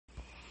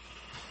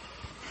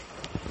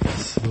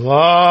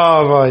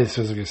Slava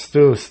Jesus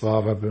Christus,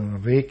 Slava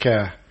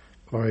Bumavika.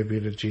 Glory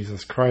be to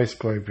Jesus Christ,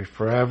 glory be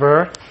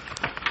forever.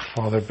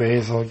 Father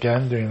Basil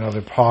again doing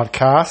another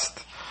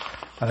podcast.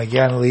 And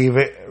again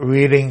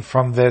reading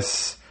from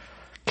this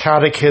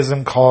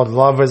catechism called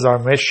Love is Our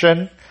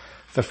Mission,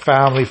 the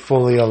Family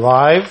Fully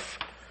Alive,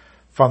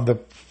 from the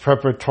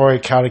Preparatory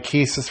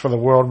Catechesis for the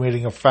World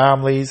Meeting of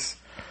Families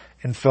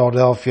in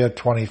Philadelphia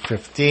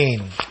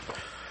 2015.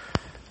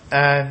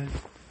 And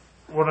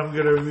what I'm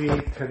going to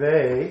read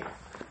today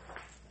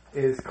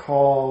is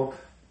called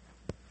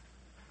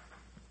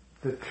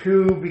The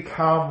Two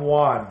Become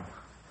One.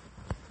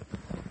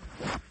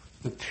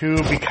 The Two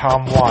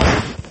Become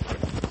One.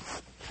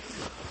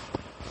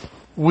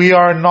 We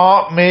are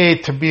not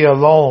made to be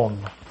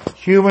alone.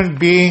 Human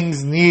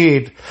beings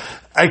need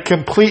and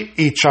complete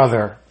each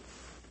other.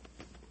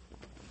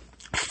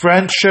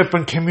 Friendship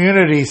and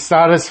community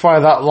satisfy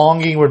that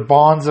longing with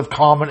bonds of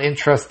common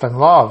interest and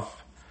love.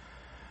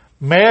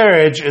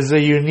 Marriage is a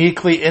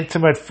uniquely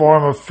intimate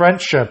form of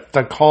friendship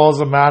that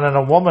calls a man and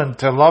a woman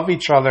to love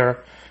each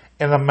other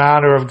in the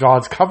manner of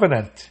God's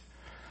covenant.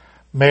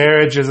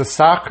 Marriage is a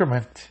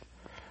sacrament.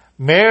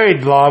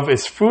 Married love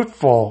is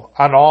fruitful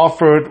and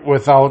offered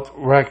without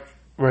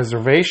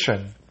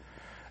reservation.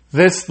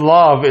 This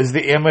love is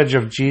the image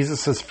of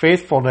Jesus'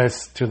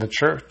 faithfulness to the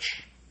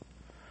church.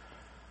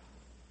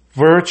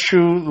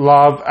 Virtue,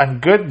 love, and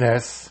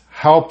goodness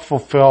help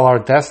fulfill our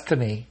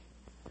destiny.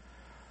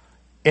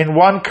 In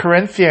 1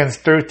 Corinthians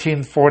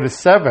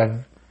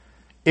 13:4-7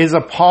 is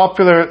a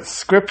popular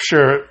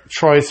scripture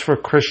choice for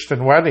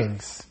Christian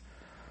weddings.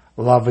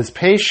 Love is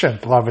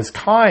patient, love is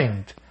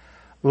kind.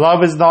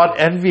 Love is not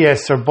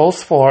envious or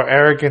boastful or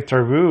arrogant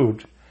or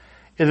rude.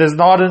 It does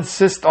not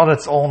insist on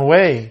its own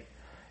way.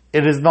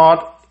 It is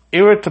not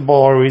irritable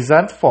or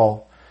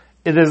resentful.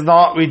 It does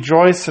not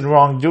rejoice in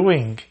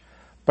wrongdoing,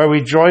 but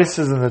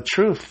rejoices in the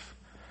truth.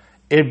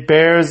 It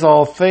bears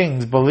all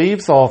things,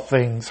 believes all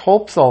things,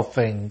 hopes all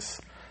things,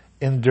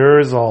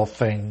 endures all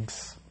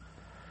things.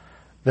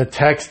 The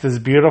text is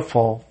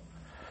beautiful.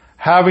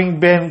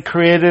 Having been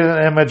created in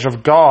the image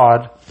of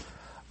God,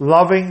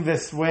 loving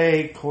this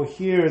way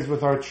coheres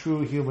with our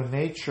true human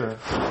nature.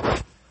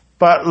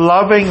 But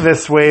loving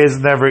this way is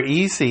never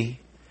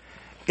easy.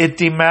 It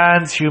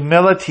demands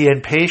humility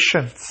and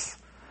patience.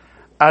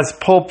 As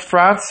Pope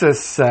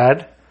Francis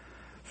said,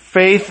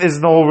 faith is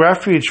no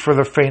refuge for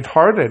the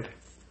faint-hearted.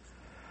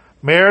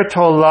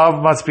 Marital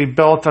love must be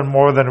built on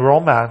more than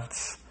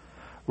romance.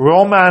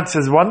 Romance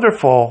is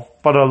wonderful,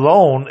 but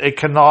alone it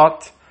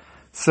cannot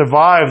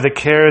survive the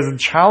cares and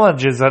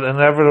challenges that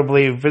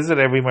inevitably visit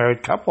every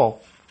married couple.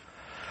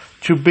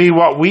 To be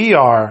what we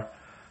are,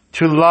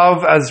 to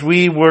love as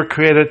we were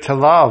created to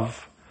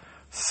love,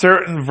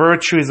 certain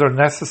virtues are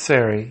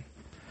necessary.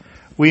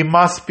 We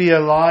must be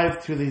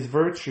alive to these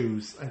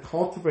virtues and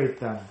cultivate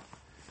them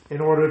in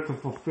order to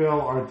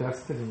fulfill our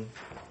destiny.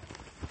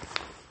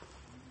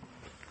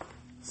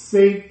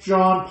 St.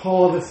 John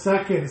Paul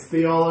II's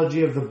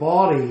theology of the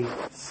body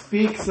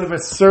speaks of a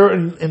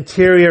certain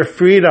interior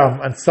freedom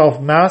and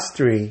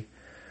self-mastery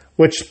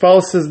which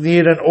spouses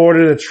need in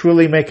order to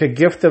truly make a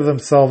gift of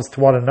themselves to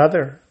one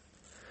another.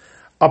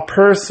 A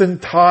person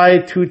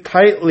tied too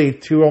tightly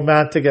to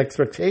romantic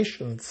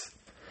expectations,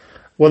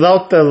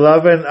 without the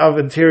leaven of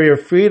interior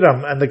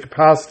freedom and the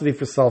capacity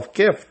for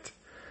self-gift,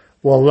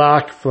 will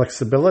lack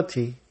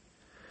flexibility.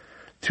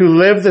 To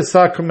live the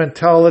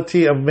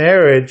sacramentality of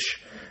marriage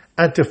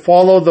and to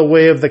follow the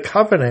way of the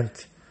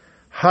covenant,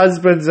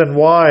 husbands and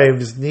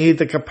wives need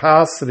the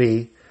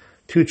capacity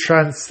to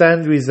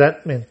transcend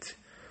resentment,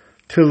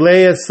 to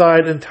lay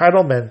aside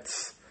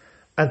entitlements,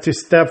 and to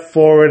step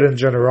forward in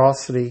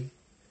generosity.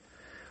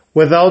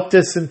 Without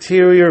this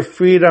interior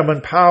freedom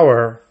and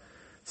power,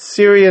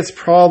 serious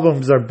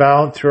problems are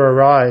bound to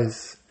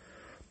arise,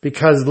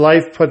 because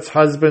life puts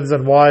husbands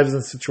and wives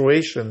in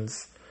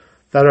situations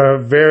that are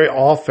very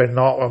often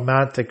not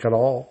romantic at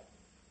all.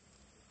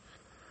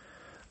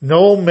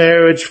 No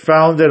marriage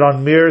founded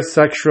on mere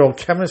sexual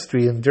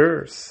chemistry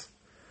endures.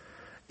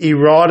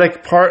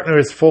 Erotic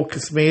partners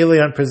focused mainly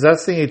on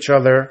possessing each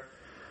other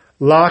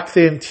lack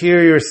the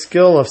interior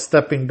skill of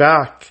stepping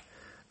back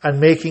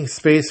and making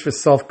space for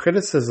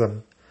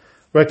self-criticism,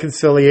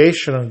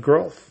 reconciliation, and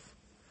growth.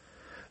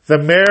 The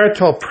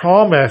marital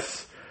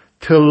promise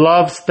to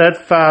love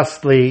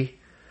steadfastly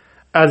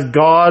as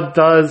God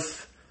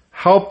does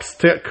helps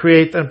to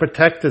create and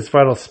protect this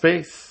vital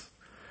space.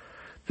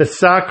 The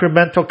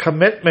sacramental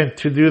commitment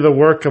to do the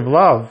work of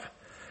love,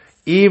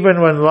 even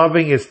when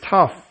loving is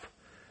tough,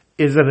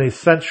 is an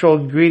essential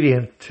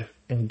ingredient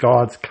in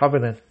God's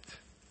covenant.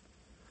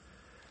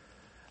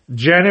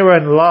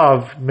 Genuine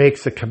love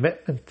makes a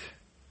commitment.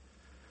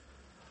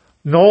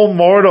 No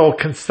mortal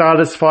can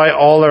satisfy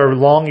all our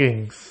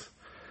longings.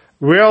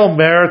 Real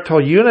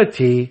marital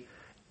unity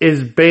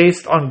is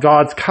based on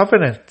God's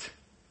covenant.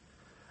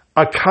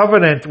 A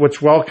covenant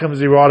which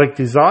welcomes erotic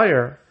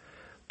desire,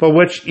 but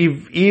which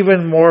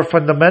even more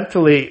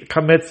fundamentally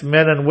commits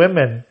men and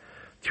women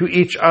to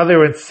each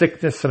other in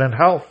sickness and in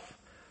health,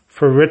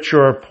 for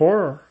richer or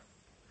poorer.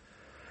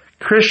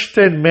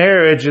 Christian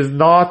marriage is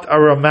not a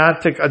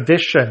romantic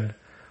addition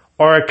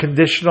or a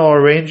conditional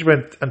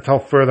arrangement until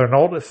further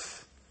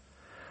notice.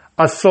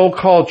 A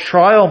so-called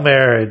trial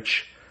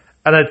marriage,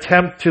 an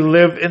attempt to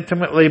live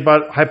intimately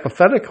but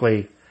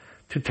hypothetically,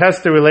 to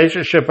test the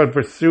relationship and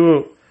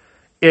pursue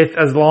it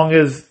as long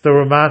as the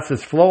romance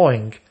is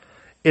flowing,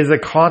 is a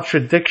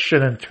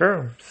contradiction in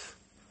terms.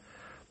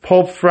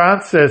 Pope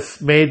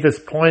Francis made this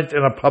point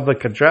in a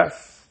public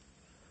address.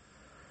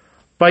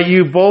 But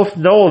you both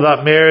know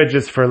that marriage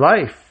is for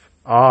life.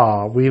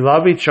 We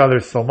love each other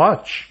so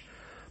much.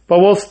 But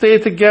we'll stay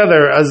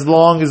together as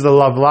long as the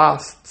love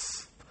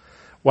lasts.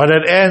 When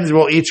it ends,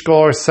 we'll each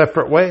go our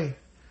separate way.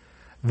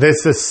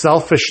 This is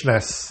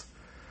selfishness.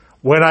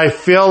 When I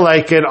feel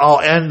like it,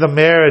 I'll end the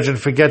marriage and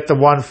forget the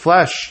one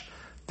flesh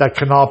that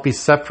cannot be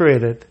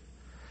separated.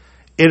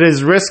 It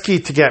is risky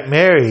to get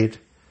married.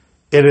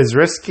 It is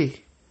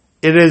risky.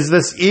 It is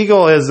this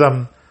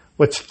egoism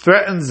which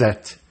threatens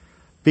it,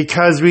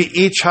 because we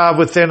each have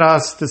within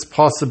us this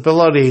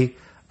possibility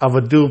of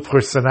a dual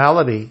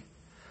personality.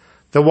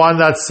 The one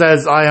that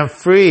says, I am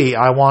free,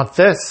 I want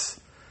this.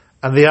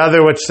 And the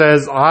other which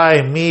says,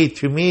 I, me,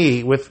 to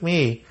me, with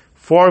me,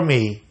 for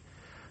me.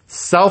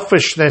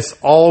 Selfishness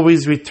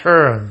always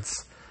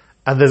returns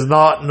and does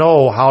not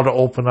know how to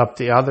open up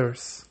to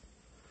others.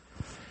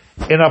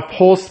 In a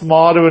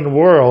postmodern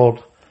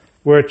world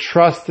where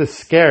trust is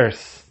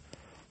scarce,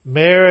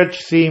 marriage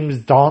seems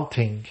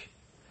daunting.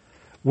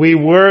 We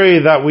worry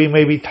that we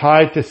may be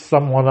tied to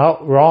someone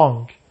else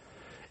wrong.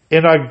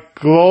 In a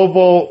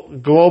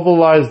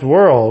globalized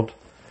world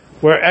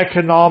where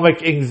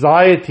economic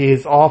anxiety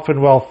is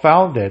often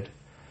well-founded,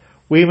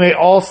 we may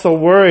also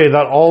worry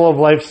that all of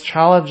life's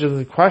challenges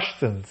and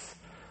questions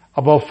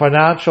about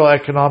financial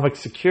economic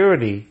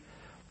security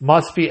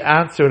must be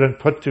answered and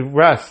put to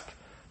rest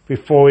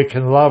before we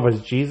can love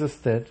as Jesus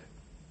did.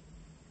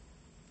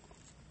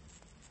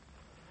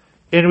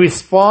 In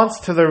response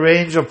to the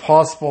range of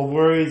possible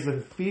worries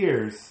and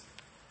fears,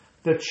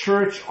 the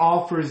Church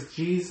offers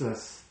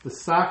Jesus, the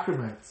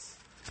sacraments,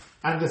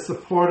 and the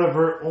support of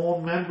her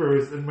own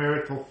members in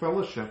mutual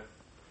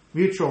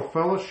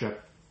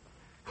fellowship,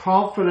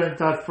 confident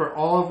that for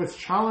all of its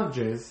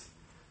challenges,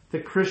 the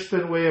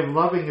Christian way of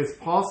loving is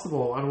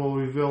possible and will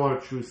reveal our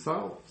true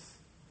selves.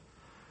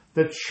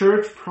 The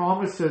Church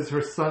promises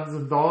her sons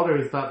and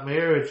daughters that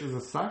marriage is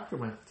a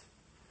sacrament,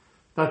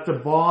 that the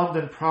bond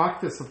and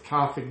practice of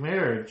Catholic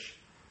marriage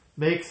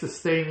makes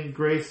sustaining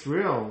grace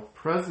real,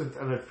 present,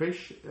 and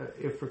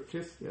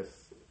efficacious.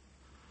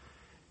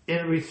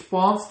 In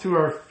response to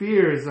our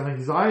fears and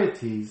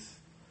anxieties,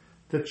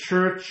 the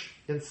Church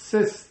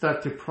insists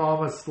that to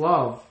promise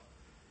love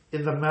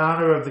in the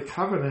manner of the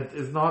covenant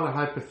is not a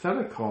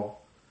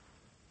hypothetical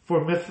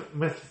for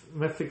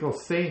mythical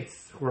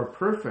saints who are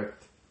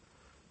perfect,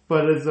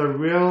 but is a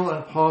real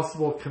and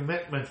possible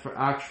commitment for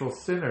actual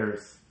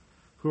sinners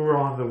who are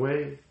on the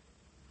way.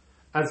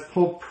 As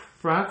Pope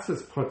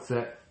Francis puts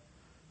it,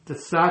 the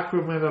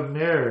sacrament of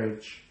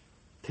marriage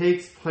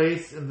takes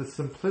place in the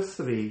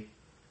simplicity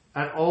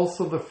and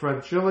also the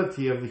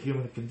fragility of the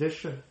human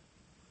condition.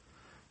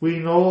 We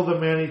know the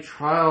many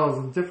trials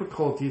and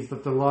difficulties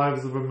that the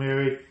lives of a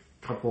married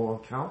couple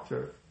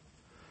encounter.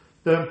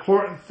 The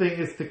important thing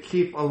is to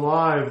keep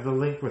alive the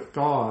link with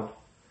God,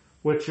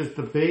 which is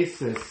the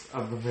basis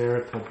of the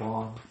marital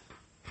bond.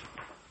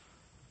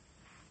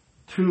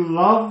 To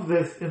love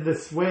this in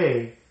this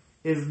way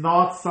is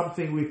not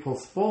something we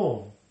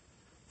postpone,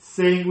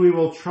 saying we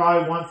will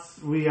try once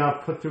we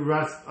have put to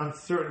rest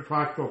uncertain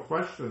practical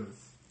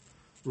questions.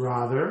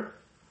 Rather,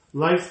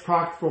 life's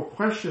practical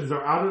questions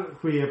are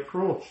adequately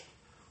approached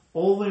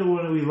only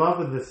when we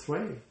love in this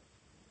way.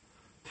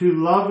 To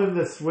love in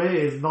this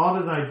way is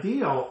not an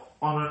ideal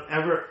on an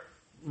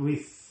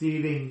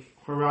ever-receding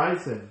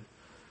horizon.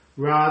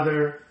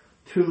 Rather,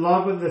 to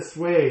love in this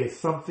way is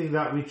something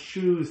that we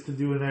choose to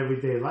do in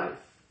everyday life,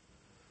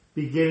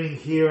 beginning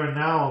here and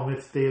now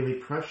amidst daily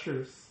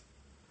pressures.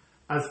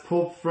 As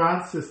Pope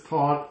Francis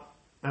taught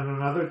at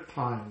another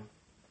time,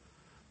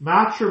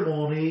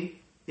 matrimony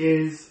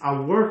is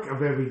a work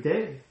of every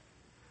day.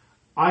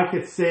 I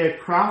could say a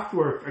craft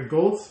work, a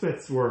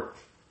goldsmith's work,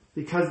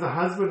 because the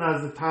husband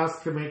has the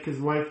task to make his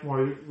wife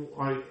more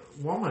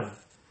woman,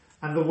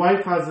 and the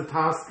wife has the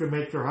task to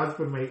make her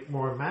husband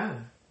more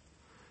man.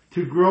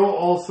 To grow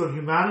also in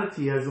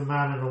humanity as a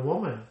man and a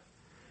woman.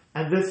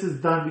 And this is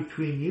done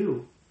between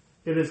you.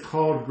 It is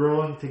called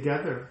growing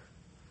together.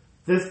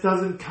 This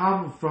doesn't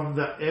come from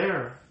the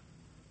air.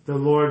 The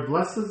Lord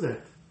blesses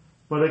it.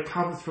 But it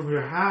comes from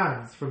your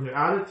hands, from your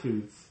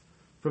attitudes,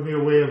 from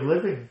your way of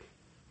living,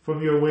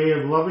 from your way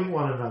of loving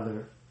one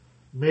another.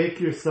 Make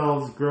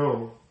yourselves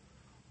grow.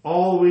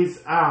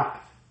 Always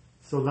act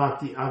so that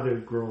the other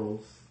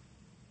grows.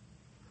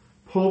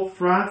 Pope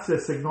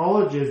Francis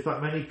acknowledges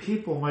that many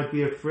people might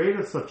be afraid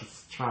of such a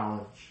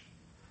challenge,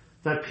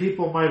 that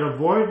people might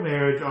avoid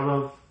marriage out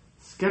of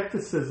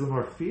skepticism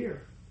or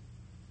fear.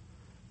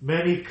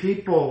 Many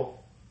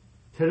people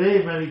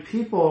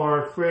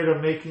are afraid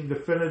of making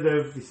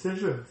definitive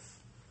decisions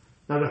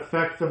that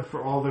affect them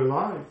for all their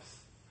lives.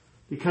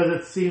 because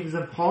it seems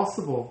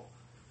impossible.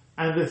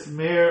 And this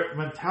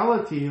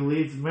mentality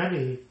leads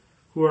many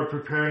who are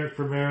preparing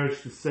for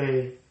marriage to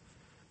say,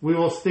 we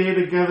will stay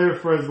together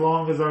for as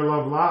long as our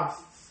love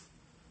lasts.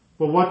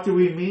 But what do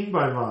we mean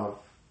by love?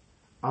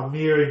 A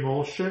mere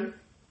emotion?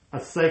 A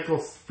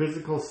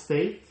physical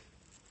state?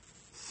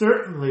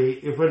 Certainly,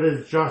 if it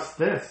is just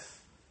this,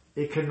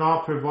 it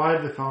cannot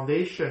provide the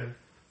foundation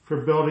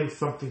for building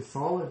something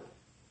solid.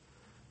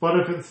 But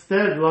if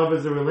instead love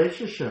is a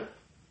relationship,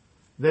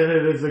 then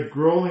it is a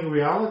growing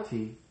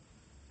reality.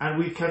 And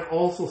we can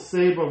also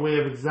say, by way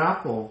of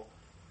example,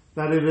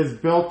 that it is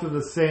built in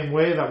the same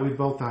way that we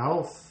built a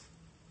house.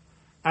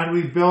 And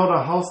we build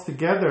a house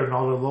together,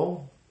 not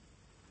alone.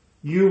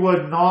 You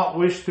would not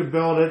wish to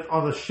build it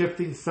on the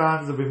shifting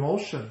sands of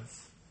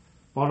emotions,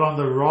 but on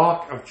the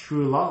rock of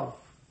true love,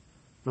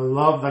 the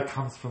love that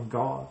comes from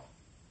God.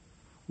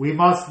 We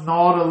must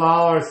not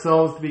allow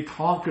ourselves to be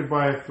conquered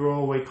by a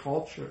throwaway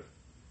culture.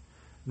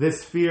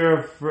 This fear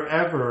of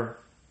forever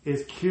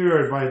is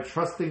cured by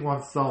trusting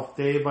oneself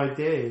day by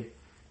day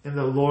in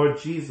the Lord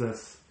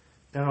Jesus,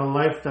 in a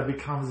life that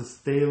becomes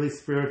a daily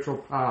spiritual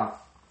path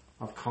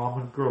of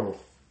common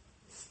growth,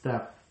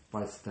 step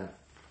by step.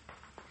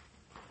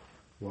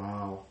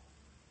 Wow.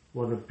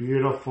 What a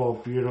beautiful,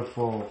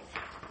 beautiful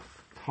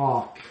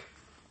talk.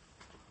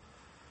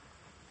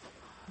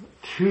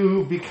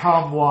 To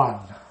become one.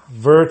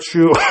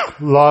 Virtue,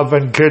 love,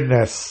 and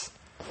goodness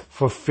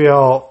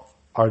fulfill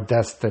our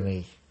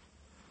destiny.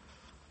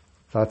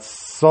 That's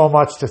so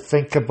much to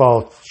think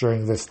about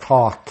during this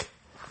talk.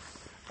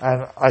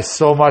 And I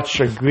so much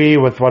agree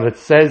with what it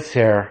says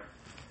here,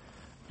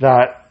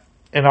 that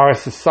in our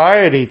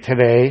society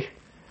today,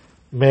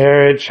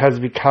 marriage has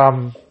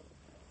become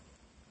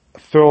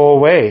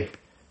throwaway.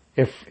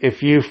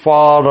 If you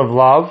fall out of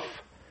love,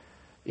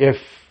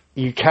 if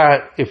you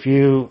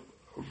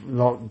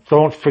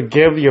don't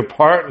forgive your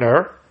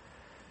partner,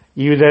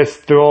 you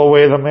just throw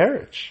away the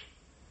marriage.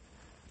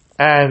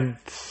 And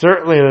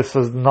certainly this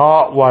is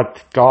not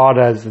what God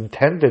has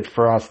intended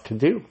for us to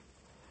do.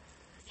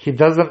 He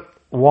doesn't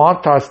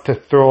want us to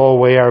throw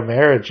away our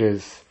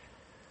marriages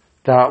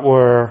that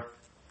were,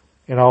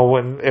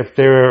 if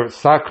they're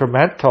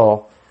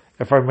sacramental,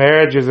 if our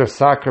marriages are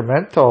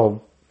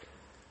sacramental,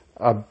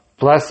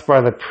 blessed by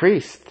the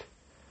priest,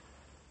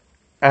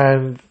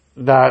 and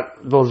that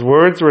those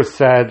words were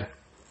said,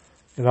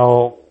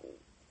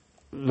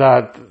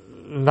 that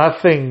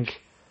nothing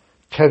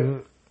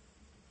can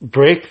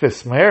break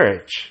this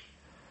marriage,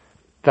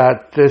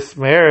 that this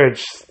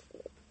marriage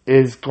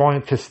is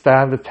going to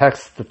stand the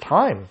test of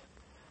time.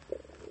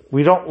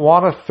 We don't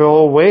want to throw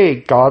away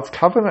God's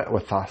covenant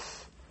with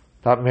us,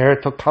 that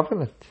marital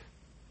covenant.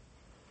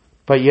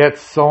 But yet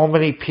so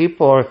many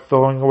people are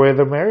throwing away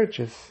their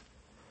marriages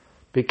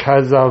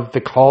because of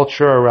the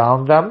culture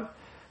around them,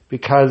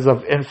 because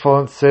of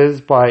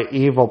influences by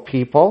evil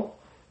people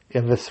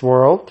in this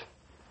world,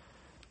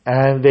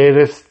 and they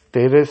just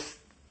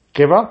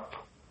give up.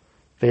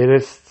 They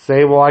just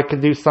say, well, I can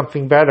do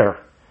something better.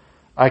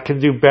 I can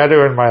do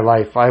better in my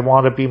life. I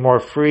want to be more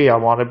free. I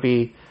want to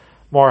be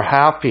more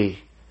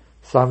happy.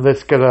 So I'm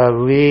just going to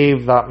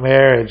leave that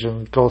marriage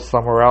and go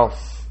somewhere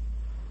else.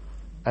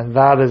 And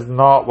that is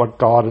not what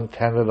God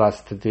intended us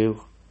to do.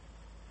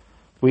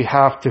 We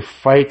have to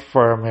fight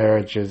for our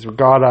marriages. We've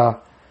got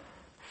to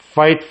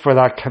fight for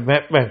that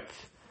commitment,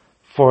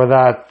 for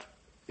that,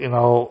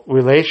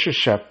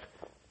 relationship.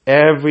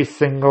 Every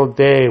single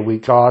day we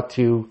got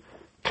to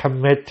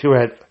commit to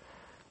it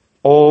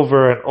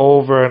over and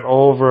over and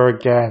over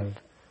again,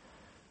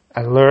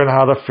 and learn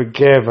how to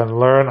forgive, and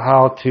learn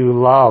how to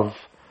love,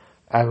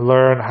 and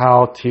learn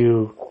how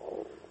to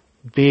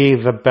be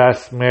the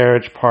best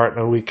marriage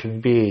partner we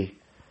can be.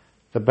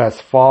 The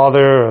best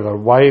father, or the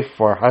wife,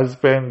 or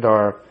husband,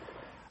 or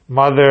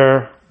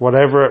mother,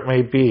 whatever it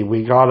may be.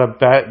 We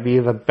gotta be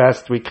the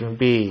best we can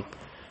be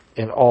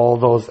in all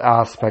those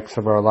aspects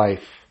of our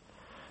life.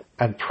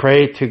 And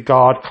pray to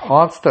God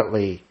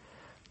constantly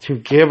to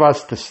give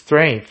us the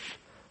strength,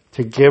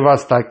 to give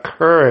us that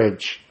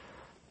courage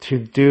to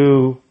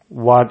do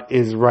what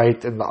is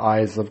right in the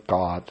eyes of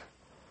God.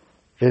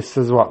 This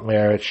is what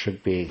marriage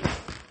should be.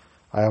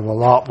 I have a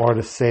lot more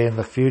to say in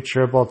the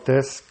future about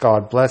this.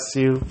 God bless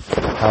you.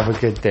 Have a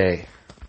good day.